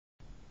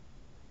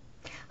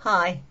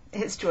Hi,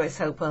 it's Joyce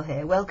Hopewell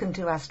here. Welcome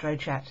to Astro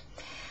Chat.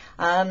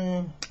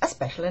 A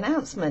special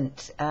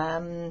announcement.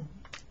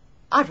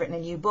 I've written a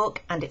new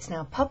book and it's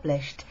now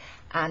published,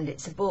 and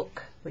it's a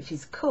book which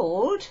is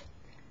called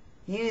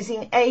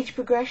Using Age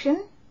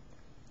Progression,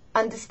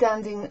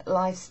 Understanding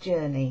Life's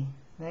Journey.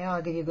 There,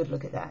 I'll give you a good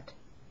look at that.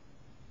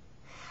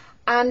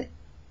 And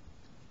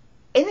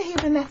in the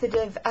human method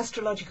of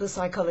astrological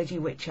psychology,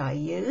 which I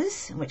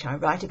use, and which I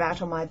write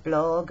about on my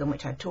blog, and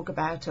which I talk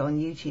about on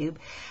YouTube,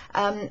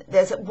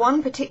 there's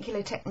one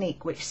particular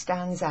technique which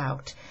stands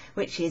out,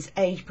 which is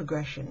age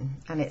progression.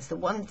 And it's the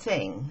one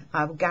thing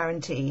I will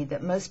guarantee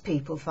that most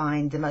people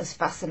find the most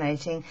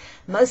fascinating,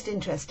 most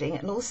interesting,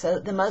 and also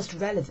the most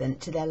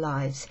relevant to their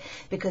lives.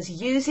 Because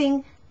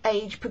using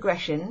age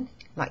progression,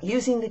 like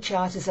using the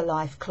chart as a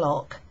life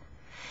clock,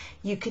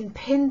 you can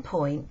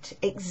pinpoint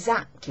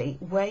exactly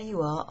where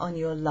you are on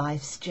your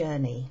life's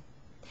journey.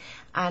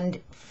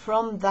 And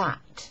from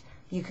that,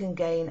 you can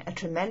gain a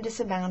tremendous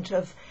amount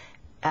of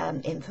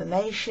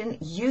information,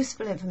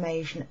 useful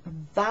information,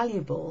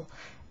 valuable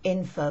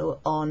info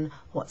on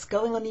what's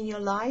going on in your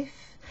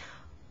life,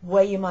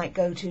 where you might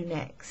go to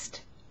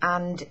next.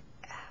 And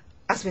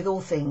as with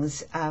all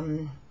things,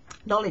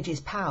 knowledge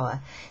is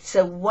power.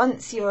 So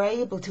once you're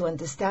able to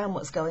understand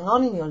what's going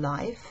on in your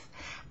life,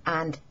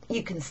 and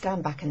you can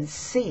stand back and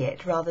see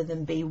it rather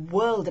than be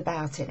whirled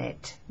about in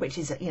it, which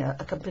is,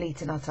 a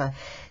complete and utter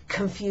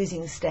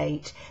confusing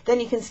state, then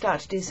you can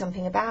start to do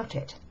something about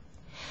it.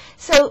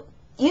 So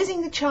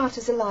using the chart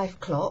as a life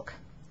clock,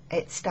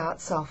 it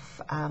starts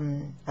off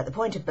at the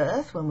point of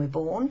birth when we're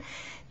born.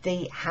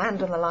 The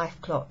hand on the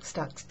life clock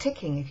starts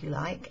ticking, if you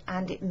like,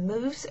 and it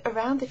moves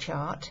around the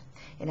chart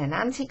in an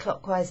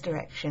anti-clockwise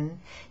direction,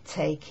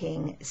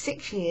 taking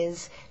 6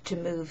 years to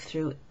move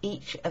through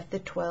each of the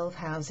 12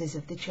 houses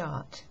of the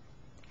chart.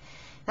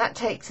 That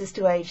takes us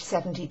to age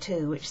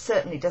 72, which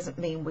certainly doesn't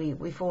mean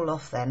we fall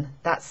off then.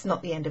 That's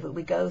not the end of it.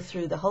 We go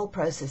through the whole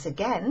process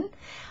again,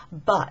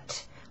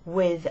 but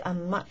with a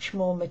much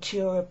more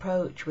mature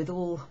approach, with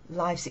all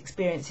life's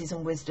experiences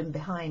and wisdom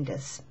behind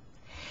us.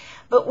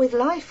 But with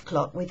life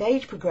clock, with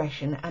age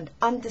progression and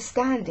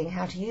understanding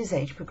how to use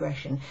age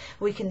progression,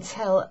 we can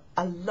tell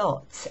a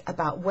lot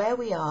about where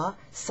we are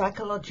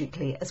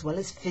psychologically as well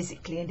as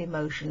physically and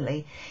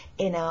emotionally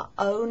in our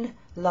own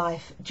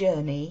life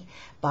journey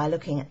by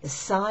looking at the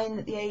sign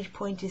that the age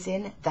point is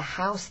in, the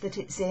house that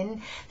it's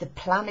in, the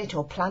planet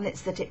or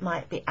planets that it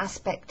might be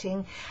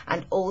aspecting,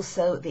 and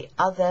also the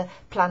other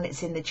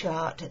planets in the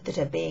chart that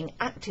are being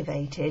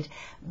activated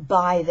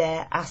by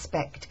their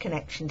aspect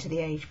connection to the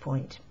age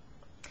point.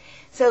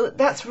 So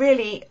that's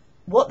really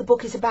what the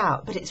book is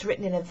about, but it's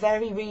written in a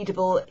very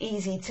readable,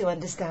 easy to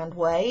understand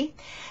way.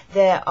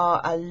 There are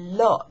a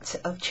lot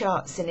of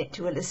charts in it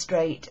to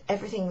illustrate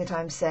everything that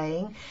I'm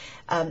saying.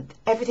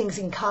 Everything's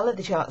in colour,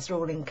 the charts are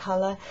all in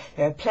colour.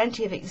 There are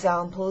plenty of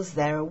examples,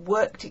 there are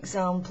worked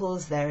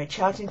examples, there are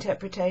chart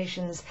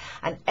interpretations,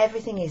 and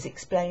everything is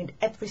explained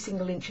every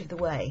single inch of the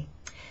way.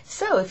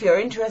 So if you're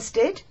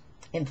interested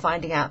in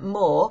finding out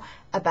more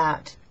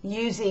about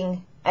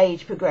using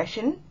age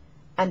progression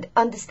and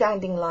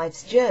understanding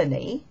life's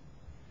journey,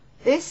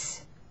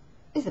 this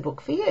is the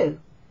book for you.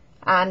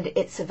 And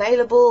it's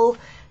available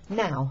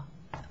now,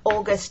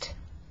 August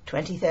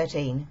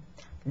 2013.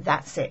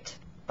 That's it.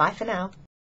 Bye for now.